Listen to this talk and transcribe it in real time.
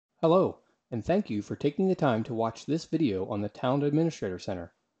Hello, and thank you for taking the time to watch this video on the Talend Administrator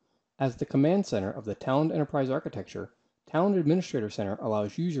Center. As the command center of the Talend Enterprise Architecture, Talend Administrator Center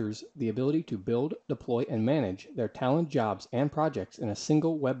allows users the ability to build, deploy, and manage their Talend jobs and projects in a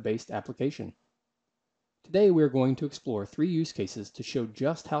single web-based application. Today we are going to explore 3 use cases to show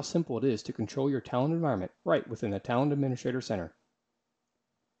just how simple it is to control your Talend environment right within the Talend Administrator Center.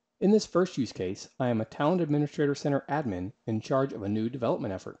 In this first use case, I am a Talend Administrator Center admin in charge of a new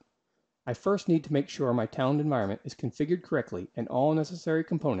development effort. I first need to make sure my Talend environment is configured correctly and all necessary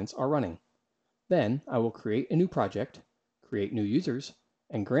components are running. Then I will create a new project, create new users,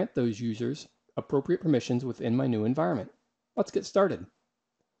 and grant those users appropriate permissions within my new environment. Let's get started.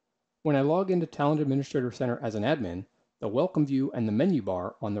 When I log into Talend Administrator Center as an admin, the Welcome view and the menu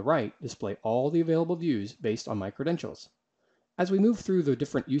bar on the right display all the available views based on my credentials. As we move through the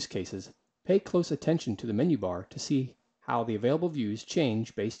different use cases, pay close attention to the menu bar to see how the available views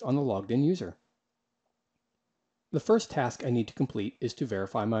change based on the logged in user. The first task I need to complete is to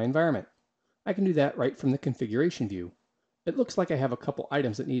verify my environment. I can do that right from the configuration view. It looks like I have a couple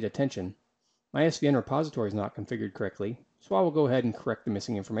items that need attention. My SVN repository is not configured correctly, so I will go ahead and correct the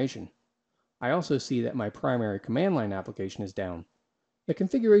missing information. I also see that my primary command line application is down. The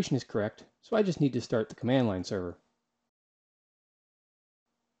configuration is correct, so I just need to start the command line server.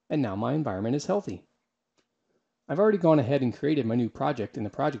 And now my environment is healthy. I've already gone ahead and created my new project in the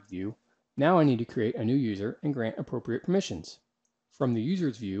project view. Now I need to create a new user and grant appropriate permissions. From the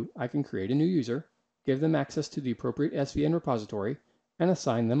users view, I can create a new user, give them access to the appropriate SVN repository, and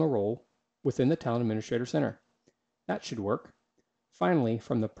assign them a role within the Talend Administrator Center. That should work. Finally,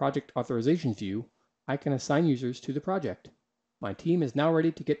 from the project authorizations view, I can assign users to the project. My team is now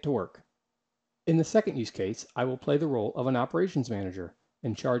ready to get to work. In the second use case, I will play the role of an operations manager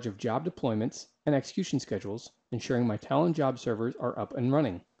in charge of job deployments and execution schedules, ensuring my Talend job servers are up and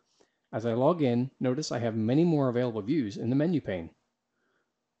running. As I log in, notice I have many more available views in the menu pane.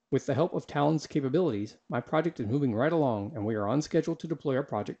 With the help of Talend's capabilities, my project is moving right along and we are on schedule to deploy our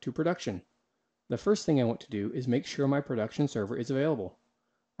project to production. The first thing I want to do is make sure my production server is available.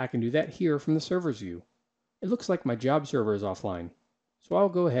 I can do that here from the servers view. It looks like my job server is offline, so I'll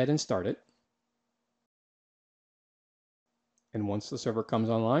go ahead and start it. And once the server comes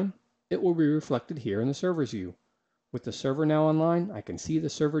online, it will be reflected here in the servers view. With the server now online, I can see the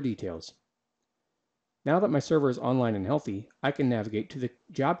server details. Now that my server is online and healthy, I can navigate to the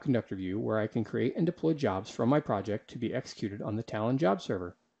Job Conductor view where I can create and deploy jobs from my project to be executed on the Talend job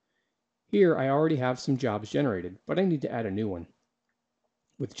server. Here I already have some jobs generated, but I need to add a new one.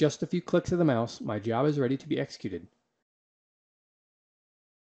 With just a few clicks of the mouse, my job is ready to be executed.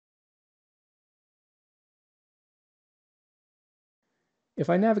 If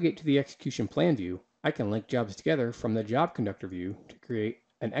I navigate to the Execution Plan view, I can link jobs together from the Job Conductor view to create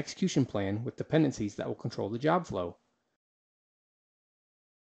an execution plan with dependencies that will control the job flow.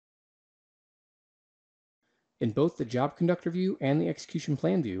 In both the Job Conductor view and the Execution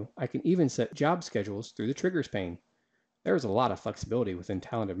Plan view, I can even set job schedules through the Triggers pane. There is a lot of flexibility within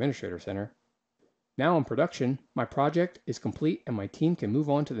Talend Administrator Center. Now in production, my project is complete and my team can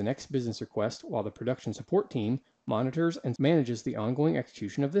move on to the next business request while the production support team monitors and manages the ongoing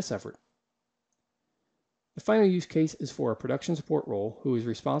execution of this effort. The final use case is for a production support role who is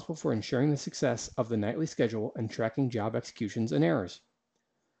responsible for ensuring the success of the nightly schedule and tracking job executions and errors.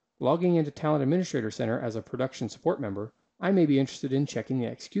 Logging into Talend Administrator Center as a production support member, I may be interested in checking the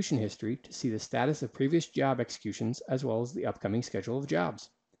execution history to see the status of previous job executions as well as the upcoming schedule of jobs.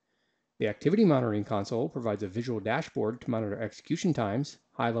 The Activity Monitoring Console provides a visual dashboard to monitor execution times,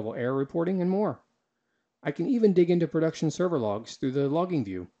 high-level error reporting, and more. I can even dig into production server logs through the Logging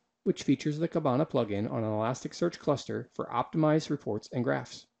view, which features the Kibana plugin on an Elasticsearch cluster for optimized reports and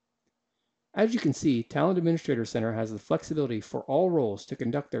graphs. As you can see, Talend Administrator Center has the flexibility for all roles to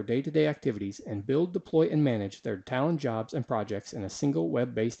conduct their day-to-day activities and build, deploy, and manage their Talend jobs and projects in a single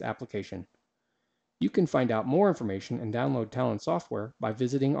web-based application. You can find out more information and download Talend software by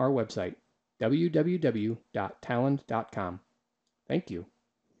visiting our website, www.talend.com. Thank you.